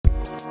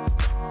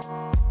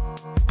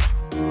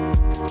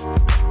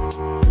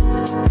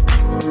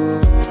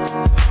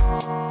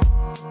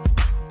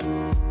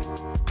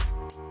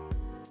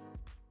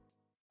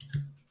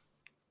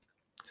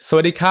ส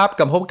วัสดีครับก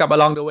ลับพบกับ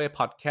Along the Way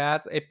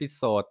Podcast เอพิโ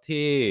ซด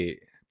ที่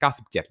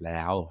97แ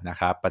ล้วนะ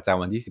ครับประจ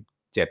ำวันที่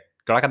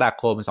17กรกฎา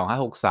คม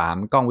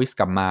2563กล้องวิส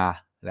กลับมา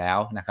แล้ว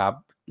นะครับ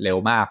เร็ว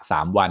มาก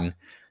3วัน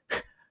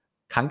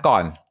ครั้งก่อ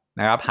น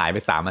นะครับหายไป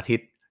3อาทิต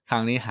ย์ครั้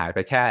งนี้หายไป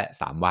แค่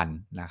3วัน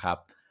นะครับ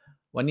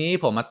วันนี้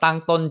ผมมาตั้ง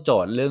ต้นโจ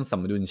ทย์เรื่องส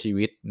มดุลชี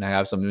วิตนะค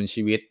รับสมดุล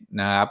ชีวิต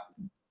นะครับ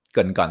เก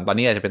ริ่นก่อนตอน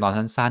นี้อาจจะเป็นตอน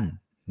สั้น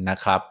ๆนะ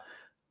ครับ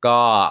ก็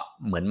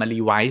เหมือนมารี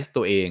ไวซ์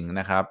ตัวเอง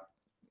นะครับ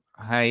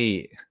ใ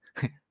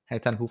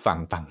ห้ท่านผู้ฟัง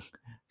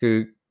คือ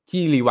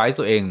ที่รีไวซ์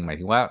ตัวเองหมาย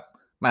ถึงว่า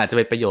มันอาจจะเ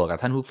ป็นประโยชน์กับ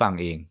ท่านผู้ฟัง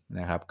เอง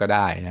นะครับก็ไ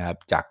ด้นะครับ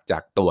จา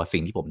กตัวสิ่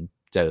งที่ผม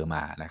เจอม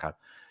านะครับ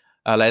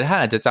หลายท่าน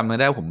อาจจะจำกัน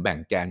ได้ว่าผมแบ่ง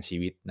แกนชี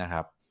วิตนะค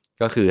รับ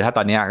ก็คือถ้าต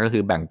อนนี้ก็คื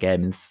อแบ่งแกน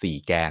เป็น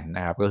4แกนน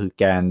ะครับก็คือ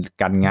แกน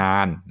การงา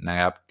นนะ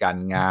ครับการ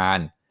งาน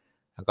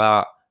แล้วก็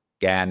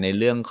แกนใน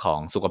เรื่องของ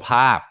สุขภ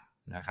าพ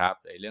นะครับ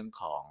ในเรื่อง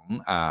ของ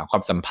ควา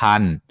มสัมพั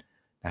นธ์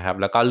นะครับ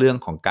แล้วก็เรื่อง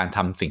ของการท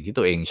ำสิ่งที่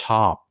ตัวเองช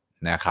อบ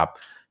นะครับ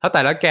ถ้าแ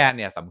ต่ละแกน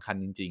เนี่ยสำคัญ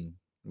จริง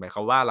ๆหมายคว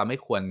ามว่าเราไม่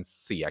ควร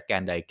เสียแก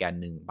นใดแกน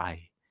หนึ่งไป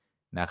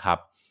นะครับ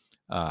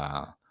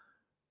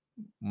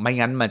ไม่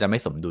งั้นมันจะไม่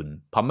สมดุล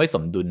พอไม่ส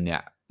มดุลเนี่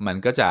ยมัน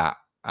ก็จะ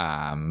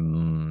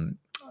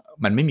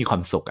มันไม่มีควา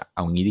มสุขอะเอ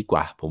างี้ดีก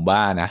ว่าผมว่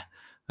านะ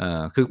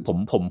คือ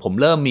ผม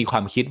เริ่มมีคว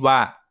ามคิดว่า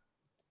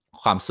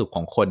ความสุขข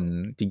องคน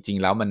จริง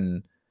ๆแล้ว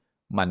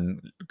มัน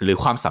หรือ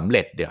ความสำเ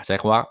ร็จเดี๋ยวใช้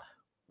คำว่า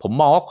ผม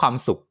มองว่าความ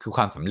สุขคือค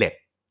วามสำเร็จ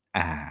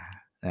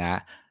นะ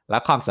แล้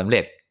วความสำเ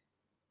ร็จ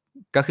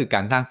ก็คือกา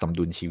รสร้างสม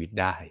ดุลชีวิต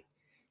ได้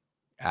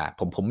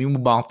ผมมีมุ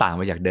มมองต่างไ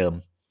ปจากเดิม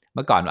เ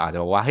มื่อก่อนอาจจ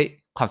ะบอกว่าเฮ้ย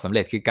ความสำเ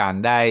ร็จคือการ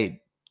ได้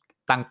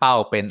ตั้งเป้า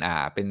เป็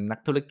นนัก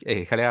ธุรกิจ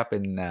เขาเรียกว่าเป็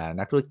น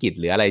นักธุรกิจ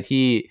หรืออะไร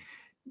ที่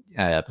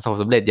ประสบควา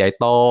มสำเร็จใหญ่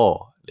โต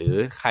หรือ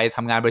ใครท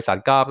ำงานบริษัท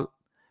ก็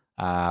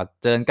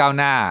เจริญก้าว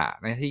หน้า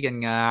ในที่การ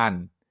งาน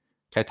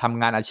ใครท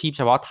ำงานอาชีพเ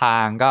ฉพาะทา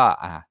ง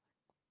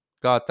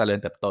ก็เจริญ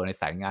เติบโตใน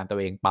สายงานตัว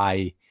เองไป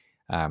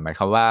หมาย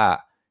ความว่า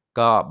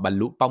ก็บรร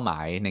ลุเป้าหมา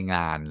ยในง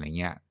านอะไร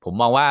เงี้ยผม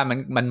มองว่า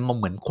มัน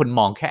เหมือนคน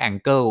มองแค่แอง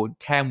เกิล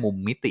แค่มุม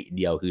มิติเ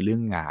ดียวคือเรื่อ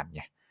งงานไ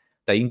ง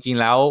แต่จริงๆ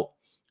แล้ว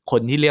ค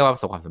นที่เรียกว่าปร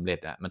ะสบความสำเร็จ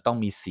อ่ะมันต้อง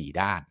มี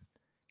4ด้าน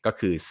ก็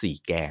คือ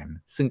4แกน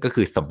ซึ่งก็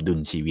คือสมดุล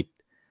ชีวิต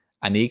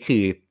อันนี้คื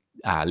อ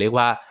เรียก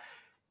ว่า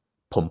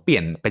ผมเปลี่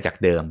ยนไปจาก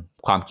เดิม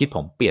ความคิดผ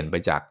มเปลี่ยนไป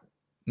จาก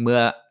เมื่อ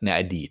ใน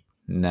อดีต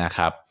นะค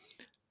รับ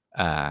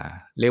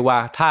เรียกว่า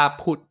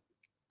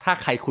ถ้า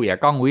ใครคุยกั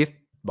บกล้องวิส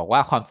บอกว่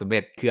าความสำเร็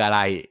จคืออะไร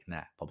น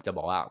ะผมจะบ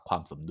อกว่าควา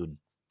มสมดุล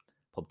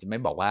ผมจะไม่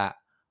บอกว่า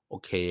โอ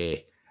เค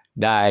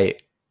ได้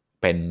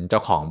เป็นเจ้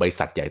าของบริ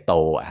ษัทใหญ่โต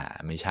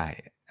ไม่ใช่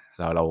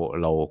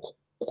เรา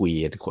คุย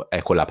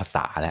คนละภาษ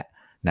าแล้ว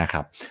นะค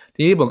รับ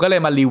ทีนี้ผมก็เลย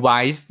มารีไว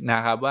ซ์น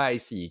ะครับว่าไอ้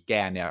4แก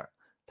นเนี่ย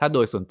ถ้าโด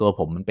ยส่วนตัว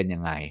ผมมันเป็นยั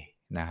งไง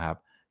นะครับ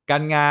กา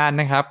รงาน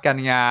นะครับการ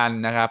งาน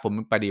นะครับผม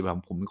ปฏิบั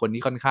ติผมเป็นคน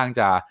ที่ค่อนข้าง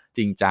จะจ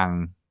ริงจัง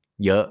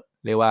เยอะ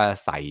เรียกว่า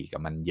ใส่กั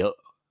บมันเยอะ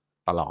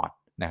ตลอด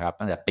นะครับ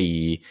ตั้งแต่ปี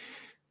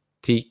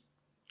ที่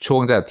ช่ว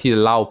งที่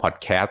เล่าพอด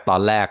แคสต์ตอ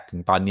นแรกถึ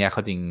งตอนนี้เข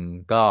าจริง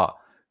ก็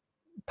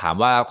ถาม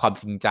ว่าความ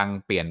จริงจัง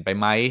เปลี่ยนไป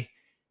ไหม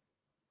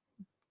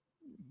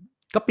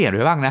ก็เปลี่ยนไป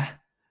บ้างนะ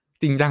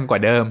จริงจังกว่า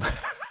เดิม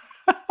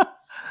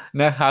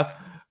นะครับ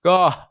ก็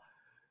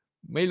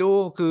ไม่รู้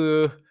คือ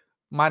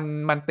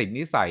มันติด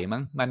นิสัยมั้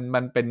งมั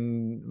นเป็น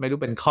ไม่รู้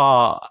เป็นข้อ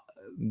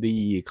ดี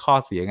ข้อ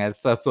เสียไง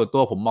แต่ส่วนตั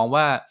วผมมอง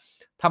ว่า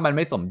ถ้ามันไ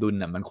ม่สมดุล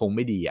มันคงไ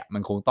ม่ดีมั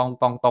นคง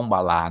ต้องบา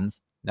ลานซ์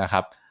นะค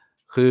รับ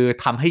คือ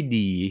ทำให้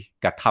ดี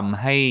กับท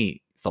ำให้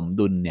สม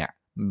ดุลเนี่ย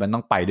มันต้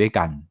องไปด้วย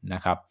กันน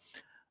ะครับ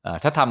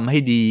ถ้าทำให้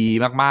ดี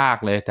มาก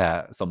ๆเลยแต่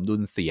สมดุ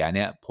ลเสียเ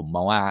นี่ยผมม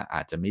องว่าอ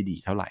าจจะไม่ดี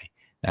เท่าไหร่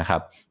นะครั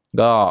บ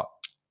ก็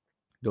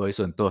โดย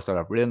ส่วนตัวสำห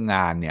รับเรื่องง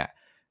านเนี่ย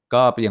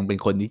ก็ยังเป็น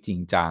คนที่จริ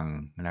งจัง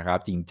นะครับ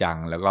จริงจัง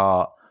แล้วก็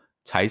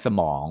ใช้ส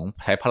มอง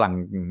ใช้พลัง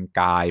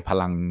กายพ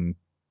ลัง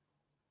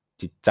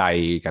จิตใจ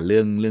กับเรื่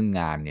อง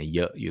งานเนี่ยเย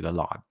อะอยู่ต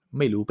ลอดไ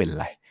ม่รู้เป็น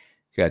ไร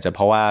คืออาจจะเพ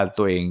ราะว่า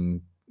ตัวเอง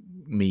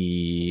มี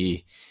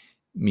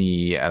มี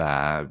อะไร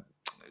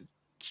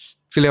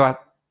เรียกว่า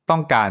ต้อ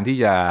งการที่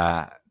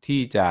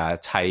จะ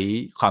ใช้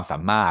ความสา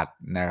มารถ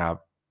นะครับ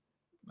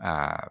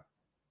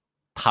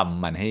ท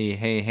ำมัน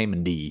ให้มั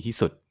นดีที่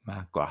สุดม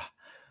ากกว่า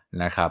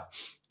นะครับ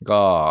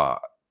ก็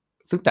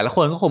ซึ่งแต่ละค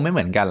นก็คงไม่เห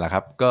มือนกันแหละค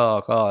รับ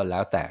ก็แล้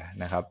วแต่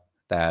นะครับ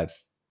แต่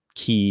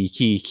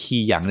คี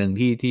ย์อย่างหนึ่ง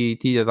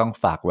ที่จะต้อง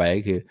ฝากไว้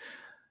คือ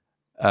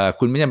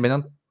คุณไม่จำเป็นต้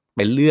องไป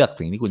เลือก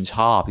สิ่งที่คุณช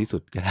อบที่สุ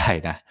ดก็ได้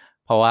นะ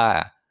เพราะว่า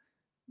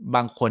บ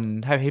างคน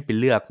ถ้าให้ไป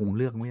เลือกคง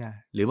เลือกไม่ได้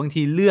หรือบาง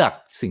ทีเลือก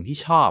สิ่งที่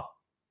ชอบ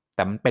แ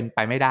ต่มันเป็นไป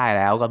ไม่ได้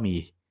แล้วก็มี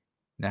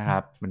นะครั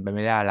บมันเป็นไ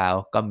ม่ได้แล้ว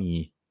ก็มี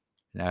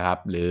นะครับ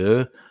หรือ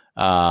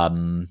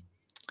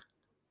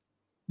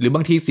หรือบ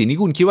างทีสิ่งที่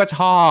คุณคิดว่าช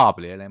อบ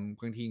หรืออะไร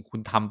บางทีคุ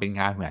ณทำเป็น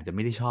งานคุณอาจจะไ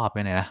ม่ได้ชอบ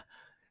ก็ได้นะ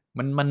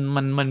มั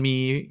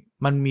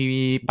นมี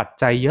ปัจ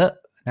จัยเยอะ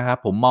นะครับ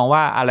ผมมองว่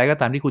าอะไรก็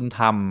ตามที่คุณ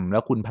ทำแล้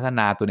วคุณพัฒ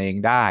นาตัวเอง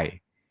ได้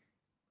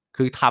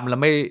คือทำแล้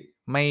ว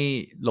ไม่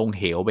ลงเ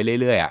หวไป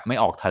เรื่อยๆไม่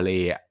ออกทะเล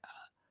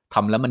ท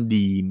ำแล้วมัน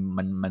ดี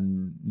มัน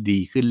ดี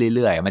ขึ้นเ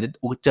รื่อยๆมันจะ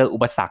เจออุ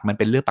ปสรรคมัน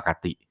เป็นเรื่องปก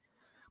ติ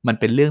มัน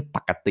เป็นเรื่องป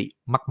กติ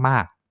มา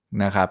ก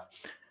ๆนะครับ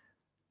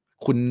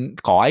คุณ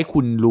ขอให้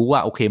คุณรู้ว่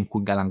าโอเคคุ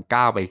ณกำลัง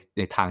ก้าวไปใ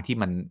นทางที่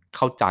มันเ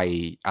ข้าใจ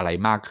อะไร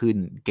มากขึ้น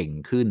เก่ง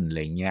ขึ้นอะไร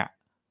เงี้ย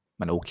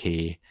มันโอเค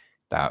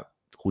แต่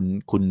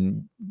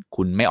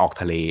คุณไม่ออก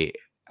ทะเล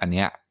อันเ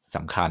นี้ยส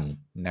ำคัญ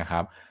นะครั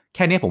บแ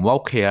ค่นี้ผมว่าโ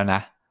อเคแล้ว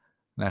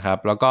นะครับ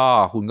แล้วก็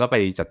คุณก็ไป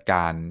จัดก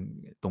าร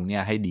ตรงเนี้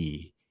ยให้ดี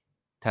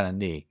เท่านั้น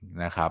เอง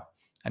นะครับ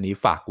อันนี้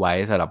ฝากไว้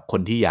สำหรับค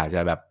นที่อยากจ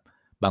ะแบบ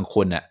บางค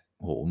นอ่ะ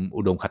โห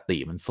อุดมคติ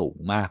มันสูง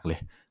มากเลย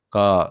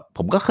ก็ผ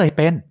มก็เคยเ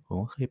ป็น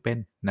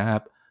นะครั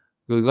บ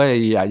คือก็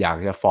อยาก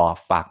จะ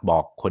ฝากบอ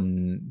กคน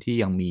ที่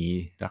ยังมี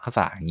ลักษณ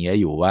ะอย่างเงี้ย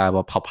อยู่ว่า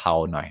เผา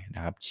ๆหน่อยน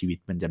ะครับชีวิต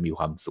มันจะมีค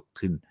วามสุข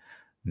ขึ้น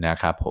นะ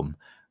ครับผม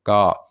ก็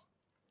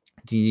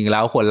จริงๆแล้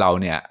วคนเรา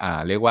เนี่ย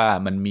เรียกว่า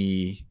มันมี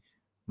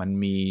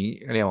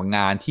เรียกว่าง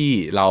านที่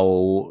เ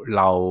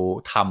รา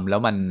ทำแล้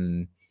ว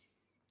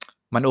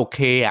มันโอเค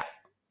อ่ะ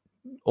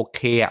โอเค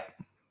อ่ะ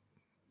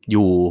อ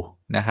ยู่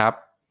นะครับ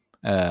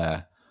เอ่อ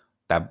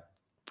แต่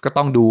ก็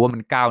ต้องดูว่ามั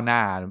นก้าวหน้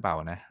าหรือเปล่า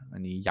นะอั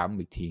นนี้ย้ำ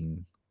อีกที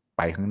ไ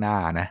ปข้างหน้า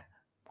นะ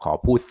ขอ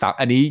พูดซ้ำ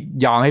อันนี้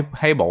ยอม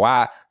ให้บอกว่า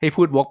ให้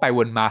พูดวกไปว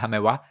นมาทำไม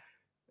วะ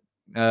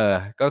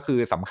ก็คือ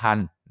สำคัญ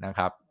นะค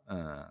รับ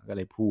ก็เ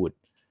ลยพูด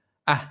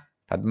อ่ะ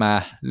ถัดมา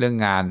เรื่อง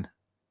งาน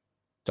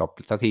จบ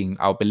สักที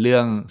เอาเป็นเรื่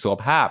องสุข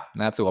ภาพน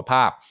ะครับสุขภ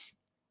าพ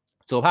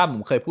ผ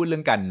มเคยพูดเรื่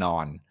องการนอ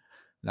น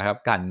นะครับ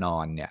การนอ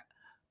นเนี่ย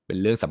เป็น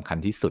เรื่องสำคัญ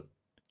ที่สุด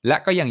และ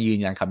ก็ยังยืน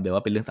ยันคำเดิม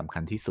ว่าเป็นเรื่องสำคั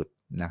ญที่สุด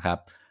นะครับ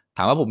ถ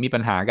ามว่าผมมีปั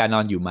ญหาการน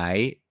อนอยู่ไหม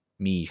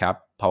มีครับ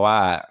เพราะว่า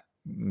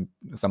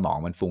สมอง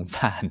มันฟุ้ง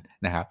ซ่าน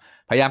นะครับ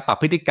พยายามปรับ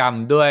พฤติกรรม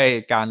ด้วย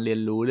การเรีย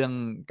นรู้เรื่อง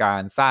กา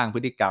รสร้างพฤ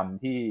ติกรรม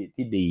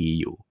ที่ดี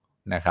อยู่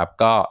นะครับ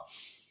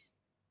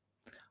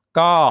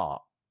ก็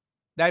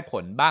ได้ผ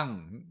ลบ้าง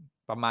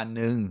ประมาณ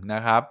นึงน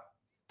ะครับ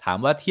ถาม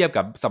ว่าเทียบ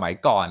กับสมัย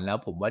ก่อนแล้ว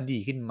ผมว่าดี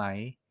ขึ้นไหม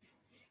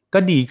ก็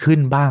ดีขึ้น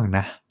บ้างน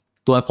ะ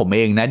ตัวผมเ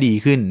องนะดี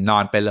ขึ้นนอ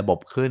นเป็นระบบ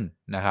ขึ้น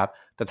นะครับ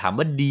แต่ถาม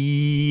ว่าดี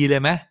เล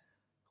ยไหม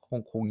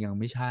คงยัง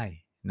ไม่ใช่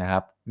นะครั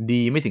บ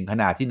ดีไม่ถึงข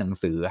นาดที่หนัง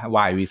สือ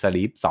Why We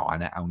Sleep สอน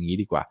นะเอางี้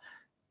ดีกว่า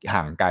ห่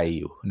างไกลอ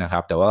ยู่นะครั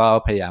บแต่ว่า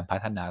พยายามพั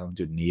ฒนาตรง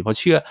จุดนี้เพราะ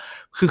เชื่อ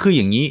คืออ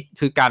ย่างนี้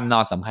คือการนอ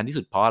นสำคัญที่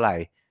สุดเพราะอะไร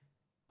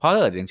เพราะ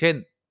เกิดอย่างเช่น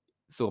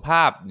สุขภ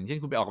าพอย่างเช่น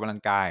คุณไปออกกำลั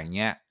งกายอย่างเ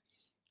งี้ย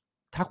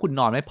ถ้าคุณ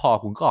นอนไม่พอ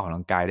คุณก็ออกกำ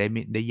ลังกาย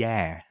ได้แย่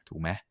ถูก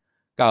ไหม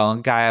การออกกำลั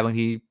งกายบาง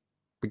ที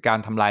เป็นการ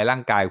ทำลายร่า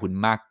งกายคุณ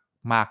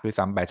มากด้วย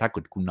ซ้ำไปถ้า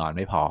คุณนอนไ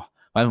ม่พอ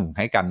เพราะผมใ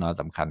ห้การนอน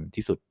สำคัญ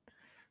ที่สุด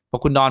พอ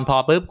คุณนอนพอ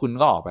ปุ๊บคุณ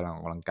ก็ออกไปอ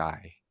อกกำลังกาย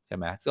ใช่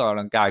ไหมซึ่งออกก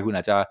ำลังกายคุณอ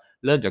าจจะ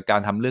เริ่มจากการ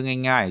ทำเรื่อง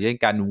ง่ายๆเช่น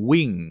การ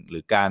วิ่งหรื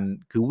อการ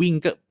คือวิ่ง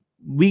ก็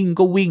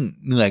วิ่ง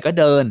เหนื่อยก็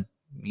เดิน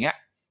อย่างเงี้ย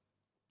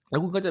แล้ว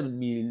คุณก็จะ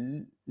มี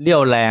เรี่ย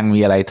วแรง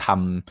มีอะไรท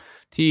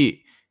ำที่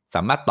ส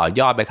ามารถต่อ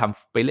ยอดไ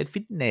ปเล่นฟิ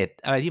ตเนส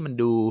อะไรที่มัน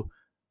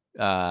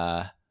เอ่อ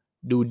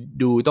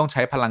ดูต้องใ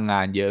ช้พลังงา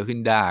นเยอะขึ้น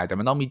ได้แต่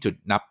มันต้องมีจุด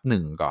นับห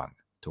นึ่งก่อน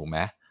ถูกไหม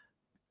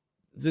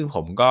ซึ่งผ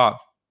มก็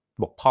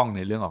บกพร่องใน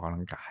เรื่องออกกำ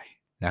ลังกาย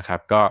นะครับ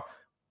ก็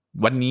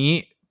วันนี้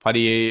พอ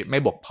ดีไม่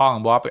บกพร่อง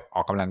เพราะว่าไปอ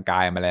อกกำลังก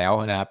ายมาแล้ว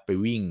นะครับไป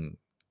วิ่ง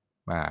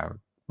มา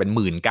เป็น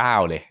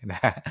19,000เลยนะ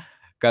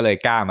ก็เลย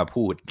กล้ามา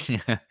พูด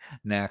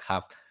นะครั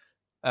บ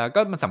ก็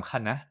มันสำคั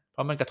ญนะเพร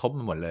าะมันกระทบม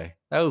าหมดเลย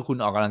ถ้าคุณ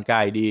ออกกำลังกา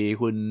ยดี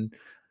คุณ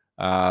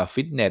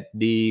ฟิตเนส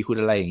ดีคุณ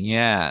อะไรอย่างเ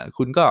งี้ย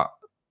คุณ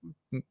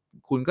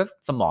ก็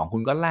สมองคุ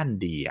ณก็แล่น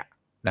ดีอะ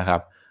นะครั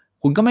บ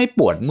คุณก็ไม่ป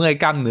วดเมื่อย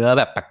กล้ามเนื้อ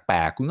แบบแปล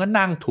กๆคุณก็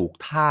นั่งถูก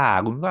ท่า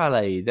คุณก็อะไร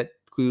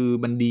คือ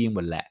มันดีหม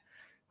ดแหละ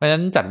เพราะฉะ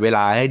นั้นจัดเวล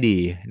าให้ดี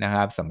นะค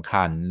รับสำ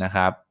คัญนะค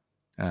รับ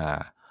อ่า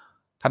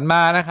ถัดม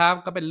านะครับ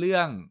ก็เป็นเรื่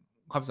อง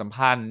ความสัม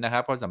พันธ์นะครั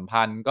บความสัม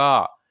พันธ์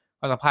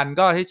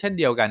ก็เช่น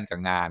เดียวกันกับ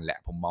งานแหละ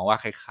ผมมองว่า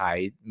คล้าย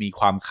ๆมี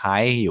ความคล้า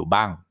ยอยู่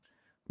บ้าง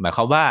หมายค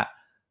วามว่า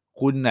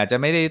คุณอาจจะ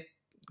ไม่ได้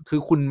คื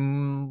อคุณ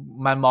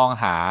มันมอง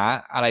หา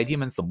อะไรที่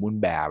มันสมบูรณ์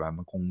แบบอะ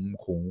มันคง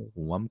ผ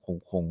มว่า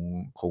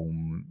คง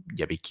อ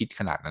ย่าไปคิด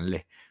ขนาดนั้นเล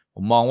ยผ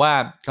มมองว่า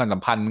ความสั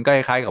มพันธ์มันก็ค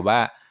ล้ายๆกับว่า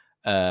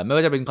ไม่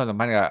ว่าจะเป็นความสัม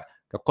พันธ์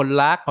กับคน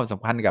รักความสัม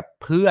พันธ์กับ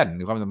เพื่อนห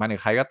รือความสัมพันธ์กั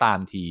บใครก็ตาม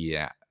ทีเ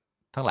นี่ย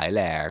ทั้งหลายแห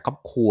ล่ครอบ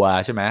ครัว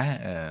ใช่ไหม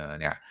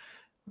เนี่ย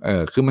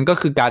คือมันก็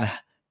คือการ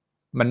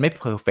มันไม่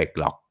เพอร์เฟกต์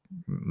หรอก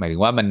หมายถึ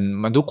งว่า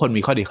มันทุกคน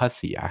มีข้อดีข้อ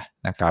เสีย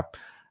นะครับ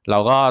เรา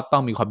ก็ต้อ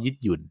งมีความยืด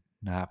หยุ่น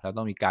นะครับเรา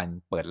ต้องมีการ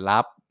เปิด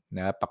รับน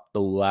ะปรับ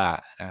ตัว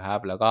นะครับ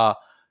แล้วก็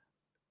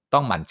ต้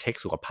องหมั่นเช็ค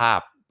สุขภาพ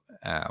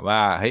ว่า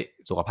เฮ้ย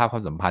สุขภาพคว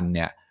ามสัมพันธ์เ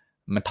นี่ย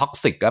มันท็อก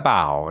ซิกหรือเป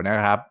ล่านะ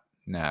ครับ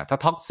ถ้า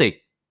ท็อกซิก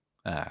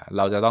เ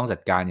ราจะต้องจั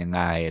ดการยังไ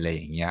งอะไรอ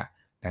ย่างเงี้ย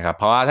นะครับเ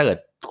พราะว่าถ้าเกิด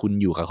คุณ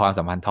อยู่กับความ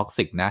สัมพันธ์ท็อก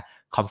ซิกนะ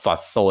คอมฟอร์ต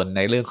โซนใ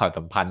นเรื่องความ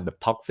สัมพันธ์แบบ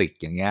ท็อกซิก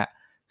อย่างเงี้ย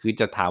คือ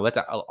จะถามว่าจ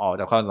ะเอาออก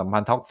จากความสัมพั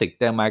นธ์ท็อกซิก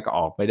ได้ไหมก็อ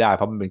อกไม่ได้เ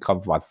พราะมันเป็นคอม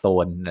ฟอร์ตโซ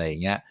นอะไรอย่า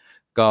งเงี้ย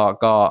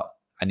ก็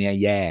อันเนี้ย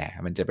แย่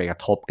มันจะไปกร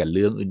ะทบกับเ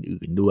รื่อง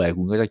อื่นๆด้วย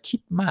คุณก็จะคิ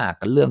ดมาก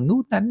กับเรื่องนู้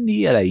นนั้น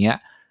นี่อะไรเงี้ย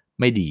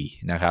ไม่ดี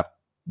นะครับ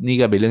นี่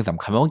ก็เป็นเรื่องส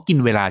ำคัญเพราะว่ากิน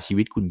เวลาชี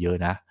วิตคุณเยอะ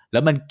นะแล้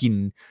วมันกิน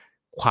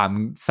ความ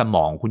สม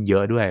องคุณเยอ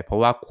ะด้วยเพราะ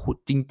ว่า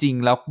จริง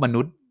ๆแล้วม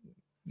นุษย์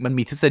มัน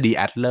มีทฤษฎีแ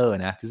อดเลอร์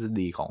นะทฤษ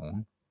ฎีของ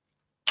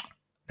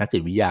นักจิ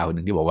ตวิทยาคนห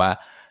นึ่งที่บอกว่า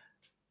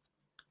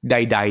ใ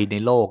ดๆใน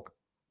โลก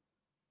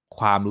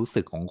ความรู้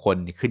สึกของคน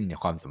ขึ้นใน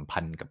ความสัมพั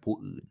นธ์กับผู้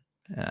อื่น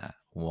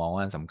ผมมองว่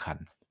าสำคัญ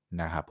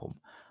นะครับผม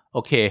โอ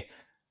เค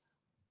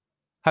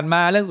ถัดม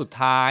าเรื่องสุด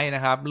ท้ายน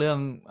ะครับเ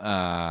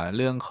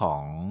รื่องขอ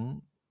ง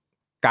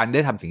การไ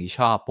ด้ทำสิ่งที่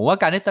ชอบผมว่า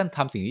การได้ท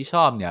ำสิ่งที่ช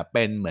อบเนี่ยเ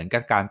ป็นเหมือนกั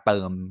บการเติ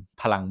ม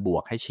พลังบว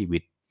กให้ชีวิ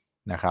ต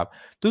นะครับ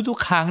ทุก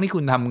ๆครั้งที่คุ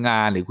ณทำง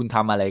านหรือคุณท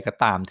ำอะไรก็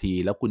ตามที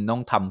แล้วคุณต้อ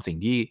งทำสิ่ง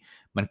ที่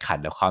มันขัด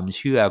กับความเ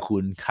ชื่อคุ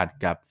ณขัด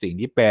กับสิ่ง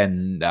ที่เป็น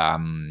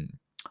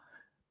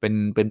เป็น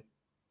เป็น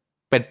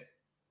เป็น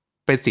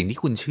เป็นสิ่งที่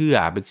คุณเชื่อ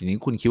เป็นสิ่ง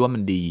ที่คุณคิดว่ามั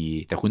นดี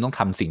แต่คุณต้อง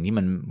ทำสิ่งที่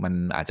มัน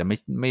อาจจะ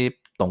ไม่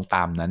ตรงต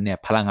ามนั้นเนี่ย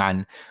พลังงาน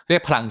เรีย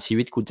กพลังชี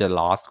วิตคุณจะ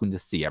loss คุณจะ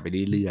เสียไป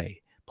เรื่อย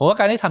ๆเพราะว่า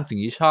การได้ทำสิ่ง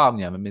ที่ชอบเ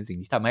นี่ยมันเป็นสิ่ง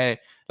ที่ทำให้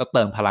เราเ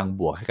ติมพลัง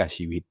บวกให้กับ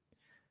ชีวิต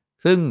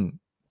ซึ่ง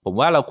ผม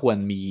ว่าเราควร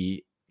มี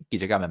กิ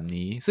จกรรมแบบ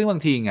นี้ซึ่งบาง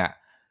ทีอ่ะ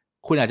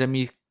คุณอาจจะ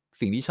มี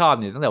สิ่งที่ชอบ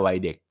เนี่ยตั้งแต่วัย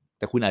เด็กแ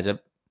ต่คุณอาจจะ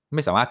ไ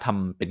ม่สามารถท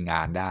ำเป็นง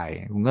านได้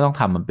คุณก็ต้อง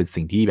ทำมันเป็น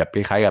สิ่งที่แบบค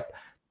ล้ายๆกับ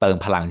เติม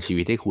พลังชี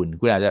วิตให้คุณ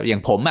อาจจะอย่า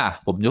งผม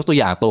ผมยกตัว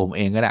อย่างตัวผม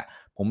เองก็ได้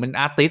ผมเป็น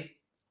อาร์ติสต์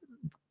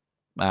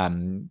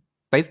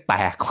ติสแต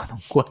กกว่าส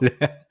มควรเลย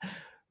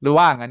หรือ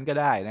ว่างั้นก็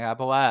ได้นะครับเ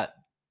พราะว่า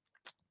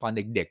ตอนเ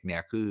ด็กๆเนี่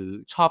ยคือ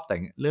ชอบแต่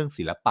เรื่อง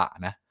ศิลปะ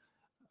นะ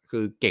คื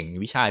อเก่ง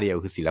วิชาเดียว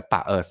คือศิลปะ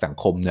สัง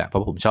คมเนี่ยเพรา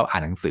ะผมชอบอ่า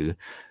นหนังสือ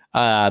เ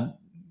อ่อ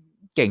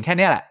เก่งแค่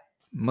นี้แหละ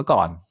เมื่อก่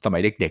อนสมั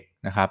ยเด็ก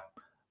ๆนะครับ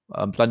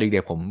ตอนเด็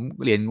กๆผม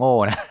เรียนโง่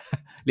นะ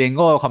เรียนโ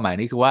ง่ความหมาย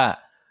นี้คือว่า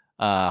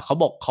เขา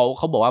บ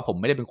อกว่าผม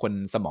ไม่ได้เป็นคน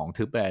สมอง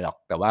ทึบอะไรหรอก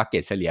แต่ว่าเกร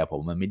ดเฉลี่ยผ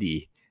มมันไม่ดี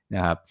น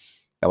ะครับ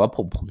แต่ว่า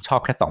ผมชอบ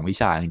แค่2วิ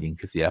ชาจริงๆ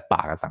คือศิลปะ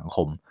กับสังค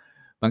ม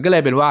มันก็เล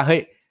ยเป็นว่าเฮ้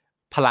ย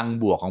พลัง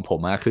บวกของผม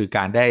คือก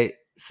ารได้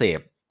เส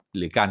พห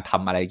รือการท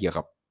ำอะไรเกี่ยว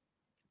กับ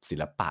ศิ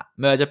ลปะไ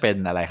ม่ว่าจะเป็น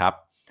อะไรครับ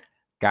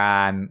กา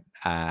ร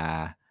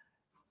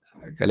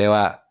ก็เรียก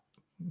ว่า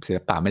ศิล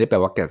ปะไม่ได้แปล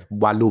ว่าแค่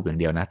วาดรูปอย่าง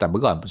เดียวนะแต่เมื่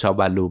อก่อนผมชอบ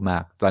วาดรูปมา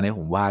กตอนนี้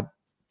ผมวาด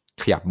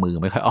ขยับมือ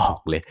ไม่ค่อยออ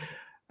กเลย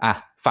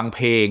ฟังเพ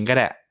ลงก็ไ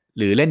ด้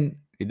หรือเล่น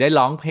หรือได้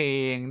ร้องเพล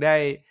งได้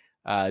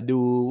ดู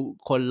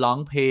คนร้อง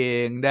เพล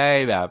งได้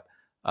แบบ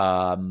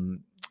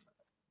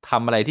ท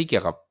ำอะไรที่เกี่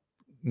ยวกับ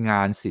ง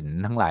านศิล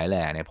ป์ทั้งหลายแห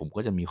ล่เนี่ยผม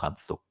ก็จะมีความ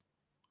สุข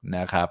น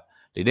ะครับ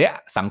หรือได้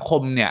สังค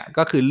มเนี่ย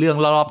ก็คือเรื่อง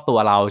รอบๆตัว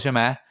เราใช่ไห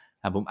ม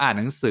ผมอ่าน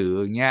หนังสือ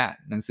อย่างเงี้ย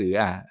หนังสือ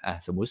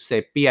สมมุติเซ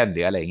เปียนห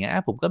รืออะไรเงี้ย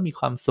ผมก็มี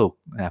ความสุข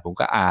ผม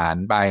ก็อ่าน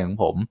ไปของ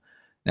ผม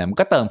นะมัน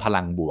ก็เติมพ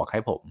ลังบวกใ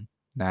ห้ผม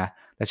นะ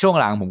แต่ช่วง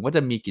หลังผมก็จ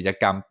ะมีกิจ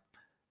กรรม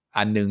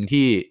อันหนึ่ง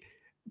ที่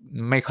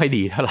ไม่ค่อย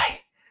ดีเท่าไหร่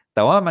แ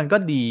ต่ว่ามันก็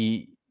ดี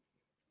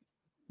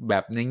แบ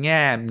บในแ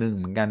ง่หนึ่ง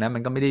เหมือนกันนะมั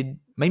นก็ไ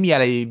ม่มีอะ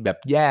ไรแบบ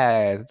แย่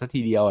สั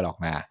ทีเดียวหรอก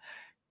นะ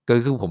ก็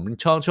คือผม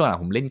ช่วงหลัง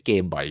ผมเล่นเก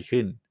มบ่อย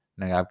ขึ้น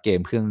นะครับเกม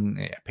เครื่อง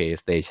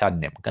PlayStation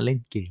เนี่ยมันก็เล่น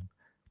เกม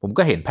ผม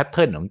ก็เห็นแพทเ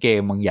ทิร์นของเก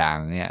มบางอย่าง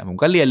เนี่ยผม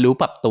ก็เรียนรู้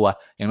ปรับตัว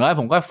อย่างน้อย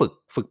ผมก็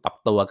ฝึกปรับ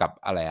ตัวกับ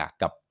อะไร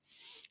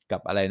กั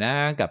บอะไรนะ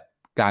กับ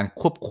การ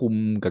ควบคุม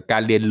กับกา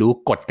รเรียนรู้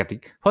กฎกติ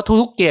กาเพราะ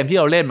ทุกๆเกมที่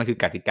เราเล่นมันคือ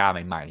กติกา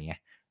ใหม่ๆไง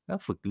ก็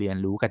ฝึกเรียน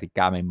รู้กติก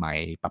าใหม่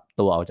ๆปรับ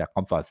ตัวออกจากค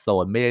อมฟอร์ตโซ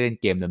นไม่ได้เล่น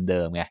เกมเ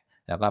ดิมๆไง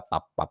แล้วก็ป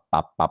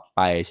รับไป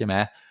ใช่ไหม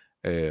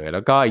แล้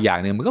วก็อย่าง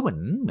หนึ่งมันก็เห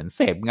มือนเ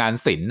สพงาน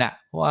ศิลป์น่ะ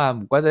เพราะว่าผ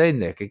มก็จะเล่น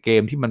แต่เก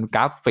มที่มันก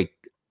ราฟิก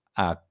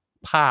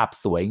ภาพ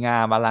สวยงา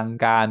มอลัง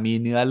การมี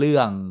เนื้อเรื่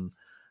อง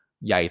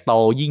ใหญ่โต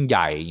ยิ่งให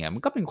ญ่เงี้ยมั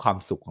นก็เป็นความ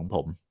สุขของผ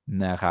ม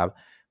นะครับ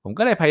ผม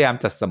ก็เลยพยายาม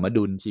จัดสม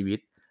ดุลชีวิต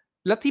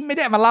แล้วที่ไม่ไ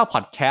ด้มาเล่าพ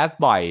อดแคสต์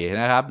บ่อย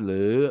นะครับหรื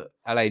อ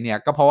อะไรเนี่ย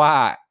ก็เพราะว่า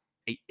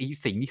ไอ้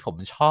สิ่งที่ผม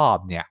ชอบ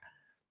เนี่ย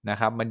นะ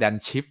ครับมันดัน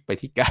ชิฟไป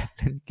ที่การเ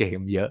ล่นเกม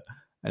เยอะ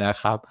นะ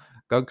ครับ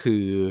ก็คื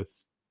อ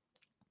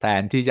แท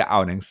นที่จะเอา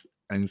ห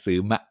นังสือ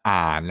มา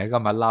อ่านแล้วก็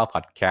มาเล่าพ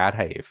อดแคสต์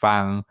ให้ฟั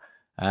ง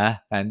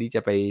แทนที่จ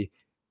ะไป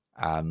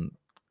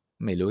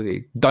ไม่รู้สิ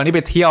ตอนนี้ไ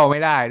ปเที่ยวไม่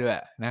ได้ด้วย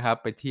นะครับ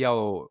ไปเที่ยว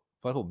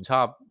เพราะผมช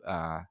อบ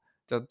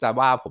จะ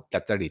ว่าผมดั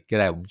ดจริตก็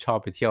ได้ผมชอบ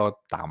ไปเที่ยว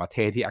ต่างประเท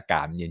ศที่อาก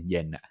าศเ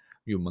ย็น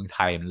ๆอยู่เมืองไท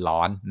ยมันร้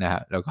อนนะฮ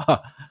ะแล้ว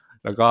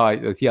ก็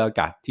เที่ยวอา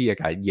กาศ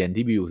เย็น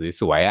ที่วิว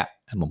สวย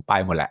ๆผมไป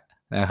หมดแหละ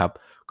นะครับ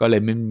ก็เล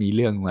ยไม่มีเ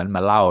รื่องนั้นม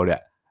าเล่าเล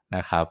ยน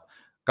ะครับ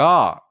ก็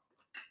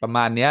ประม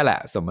าณนี้แหละ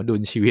สมดุ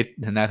ลชีวิต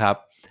นะครับ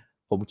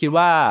ผมคิด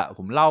ว่าผ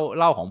มเ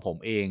ล่าของผม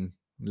เอง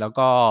แล้ว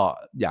ก็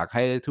อยากใ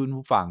ห้ทุน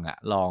ผู้ฟัง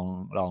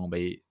ลองไป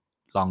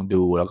ลอง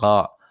ดูแล้วก็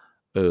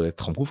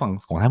ของผู้ฟัง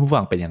ของท่านผู้ฟั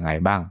งเป็นยังไง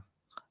บ้าง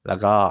แล้ว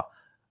ก็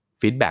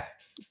ฟีดแบ็ก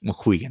มา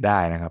คุยกันได้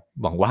นะครับ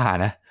หวังว่า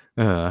นะ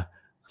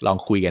ลอง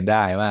คุยกันไ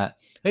ด้ว่า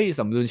เฮ้ยส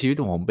มดุลชีวิต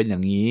ของผมเป็นอย่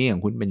างนี้ขอ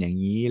งคุณเป็นอย่าง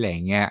นี้อะไรอ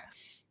ย่างเงี้ย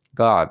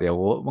ก็เดี๋ยว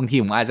บางที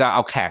ผมอาจจะเอ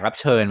าแขกรับ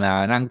เชิญมา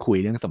นั่งคุย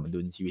เรื่องสมดุ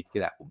ลชีวิตก็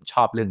ได้ผมช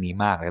อบเรื่องนี้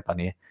มากเลยตอน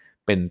นี้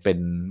มัน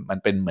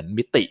เป็นเหมือน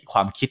มิติคว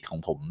ามคิดของ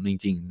ผมจ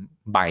ริง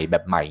ๆใหม่แบ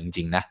บใหม่จ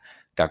ริงๆนะ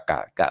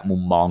กับมุ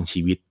มมอง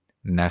ชีวิต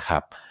นะครั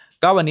บ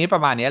ก็วันนี้ปร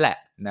ะมาณนี้แหละ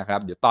นะครับ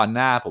เดี๋ยวตอนห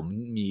น้าผม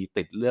มี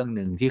ติดเรื่องห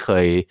นึ่งที่เค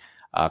ย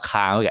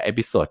ค้างไว้กับเอ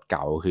พิโซดเก่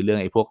าคือเรื่อง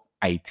ไอ้พวก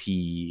IT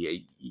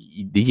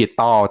ดิจิต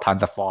อลทราน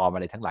ส์ฟอร์มอะ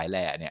ไรทั้งหลายแห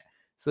ล่เนี่ย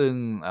ซึ่ง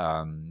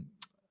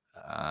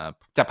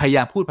จะพยาย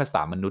ามพูดภาษ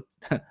ามนุษย์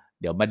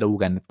เดี๋ยวมาดู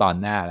กันตอน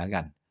หน้าแล้ว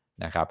กัน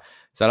นะครับ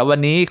สำหรับวัน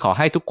นี้ขอใ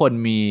ห้ทุกคน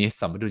มี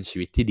สมดุลชี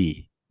วิตที่ดี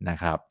นะ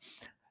ครับ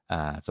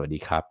สวัสดี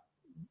ครับ